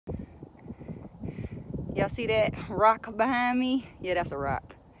Y'all see that rock behind me? Yeah, that's a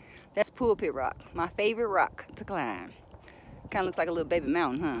rock. That's Pulpit Rock, my favorite rock to climb. Kind of looks like a little baby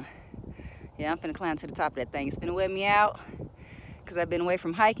mountain, huh? Yeah, I'm finna climb to the top of that thing. It's finna wear me out because I've been away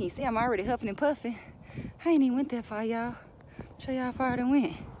from hiking. You see, I'm already huffing and puffing. I ain't even went that far, y'all. Show y'all how far I done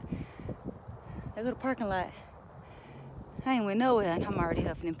went. I go to the parking lot. I ain't went nowhere and I'm already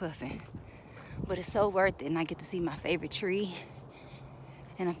huffing and puffing. But it's so worth it, and I get to see my favorite tree.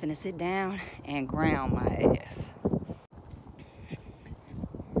 And I'm finna sit down and ground my ass.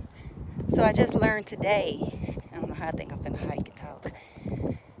 So I just learned today, I don't know how I think I'm finna hike and talk,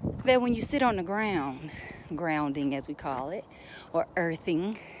 that when you sit on the ground, grounding as we call it, or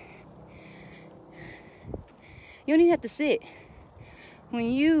earthing, you don't even have to sit. When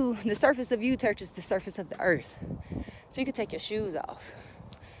the surface of you touches the surface of the earth. So you can take your shoes off.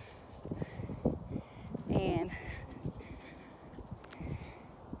 And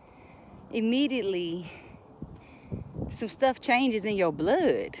immediately, some stuff changes in your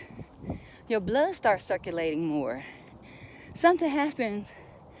blood. Your blood starts circulating more. Something happens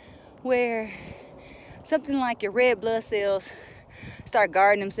where something like your red blood cells start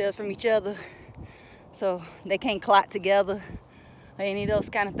guarding themselves from each other so they can't clot together or any of those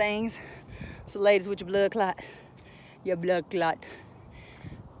kind of things. So ladies with your blood clot,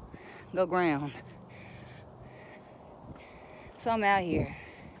 go ground. So I'm out here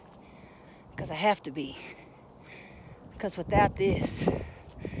because I have to be. Because without this,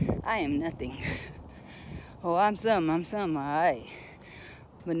 I am nothing. Oh, I'm something, all right.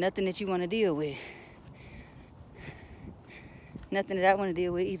 But nothing that you want to deal with. Nothing that I want to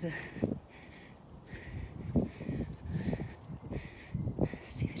deal with either. Let's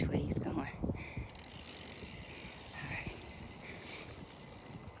see which way he's going. All right.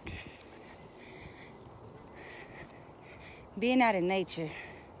 Being out in nature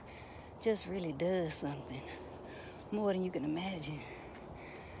just really does something. More than you can imagine.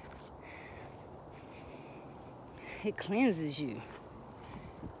 It cleanses you.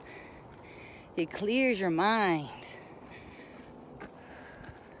 It clears your mind.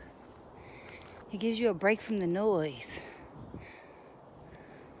 It gives you a break from the noise.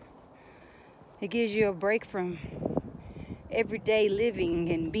 It gives you a break from everyday living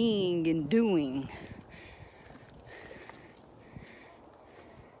and being and doing.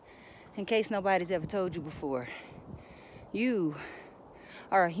 In case nobody's ever told you before, you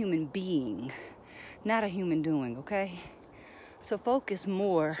are a human being, not a human doing, okay? So focus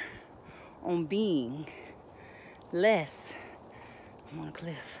more on being, less, I'm on a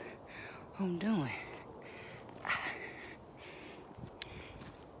cliff, on doing.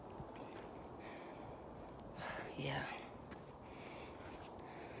 Yeah.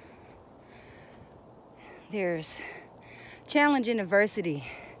 There's challenge and adversity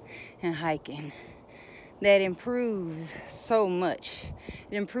in hiking that improves so much.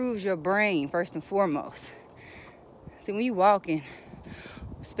 It improves your brain first and foremost. See, when you're walking,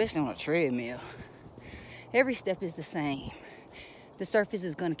 especially on a treadmill, every step is the same. The surface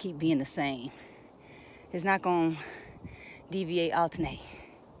is gonna keep being the same. It's not gonna deviate, alternate.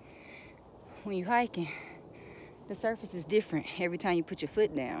 When you're hiking, the surface is different every time you put your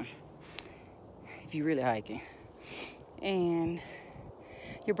foot down, if you're really hiking. And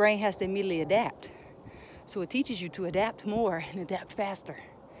your brain has to immediately adapt. So it teaches you to adapt more and adapt faster.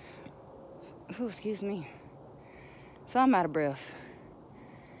 Ooh, excuse me. So I'm out of breath.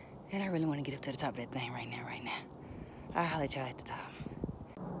 And I really want to get up to the top of that thing right now. I'll holler at y'all at the top.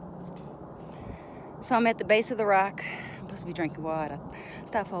 So I'm at the base of the rock. I'm supposed to be drinking water.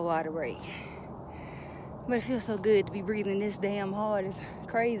 Stop for a water break. But it feels so good to be breathing this damn hard. It's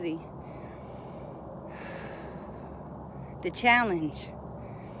crazy. The challenge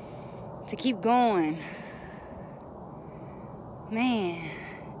to keep going. Man,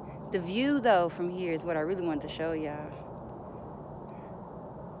 the view though from here is what I really wanted to show y'all.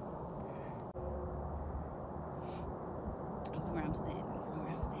 This is where I'm standing, in the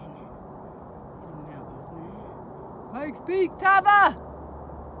mountains, man. Pikes Peak, Tava!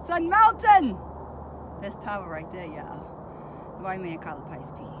 Sun Mountain! That's Tava right there, y'all. The white man call it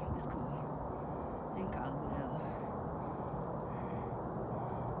Pikes Peak. It's cool. They can call it whatever.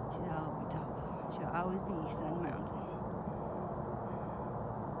 Should always be Tava. Should always be Sun Mountain.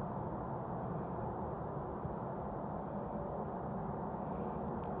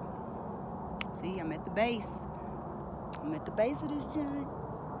 See, I'm at the base. I'm at the base of this giant.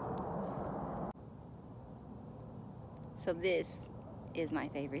 So this is my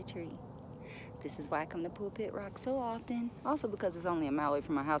favorite tree. This is why I come to Pulpit Rock so often. Also because it's only a mile away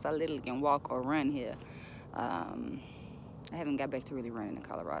from my house. I literally can walk or run here. I haven't got back to really running in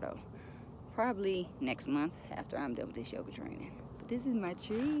Colorado probably next month after I'm done with this yoga training. But this is my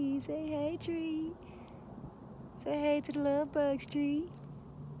tree. Say hey, tree. Say hey to the love bugs, tree.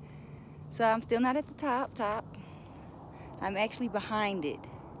 So I'm still not at the top. I'm actually behind it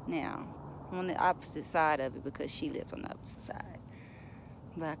now. I'm on the opposite side of it because she lives on the opposite side.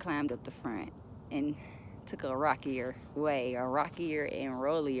 But I climbed up the front and took a rockier way, a rockier and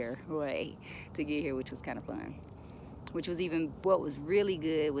rollier way to get here, which was kind of fun. Which was even, what was really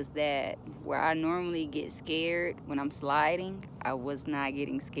good was that where I normally get scared when I'm sliding, I was not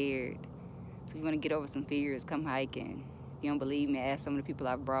getting scared. So if you want to get over some fears, come hiking. If you don't believe me, ask some of the people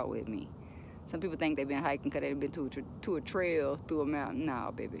I brought with me. Some people think they've been hiking because they've been to a trail through a mountain.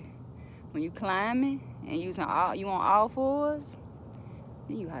 Nah, baby. When you climbing and you on all fours,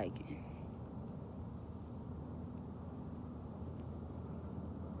 then you hiking.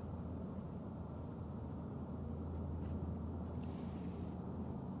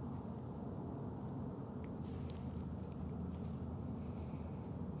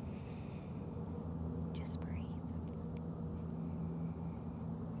 Just breathe.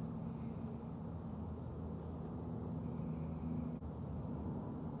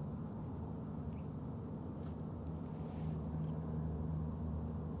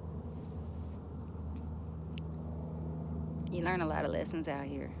 You learn a lot of lessons out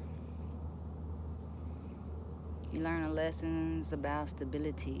here. You learn lessons about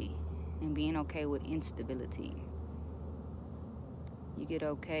stability and being okay with instability. You get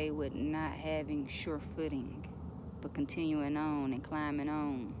okay with not having sure footing, but continuing on and climbing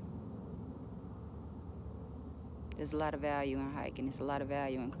on. There's a lot of value in hiking. There's a lot of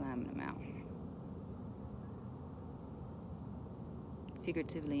value in climbing a mountain.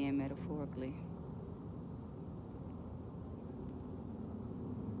 Figuratively and metaphorically.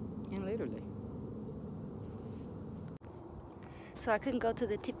 And literally. So I couldn't go to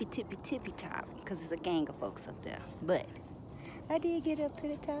the tippy top because there's a gang of folks up there. But I did get up to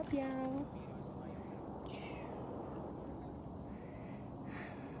the top, y'all.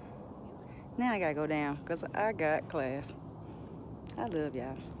 Now I gotta go down because I got class. I love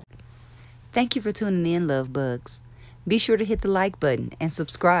y'all. Thank you for tuning in, love bugs. Be sure to hit the like button and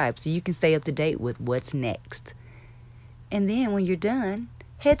subscribe so you can stay up to date with what's next. And then when you're done,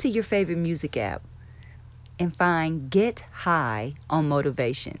 head to your favorite music app and find Get High on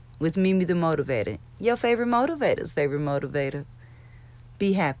Motivation with Mimi The Motivator, your favorite motivator's favorite motivator.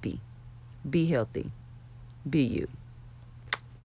 Be happy, be healthy, be you.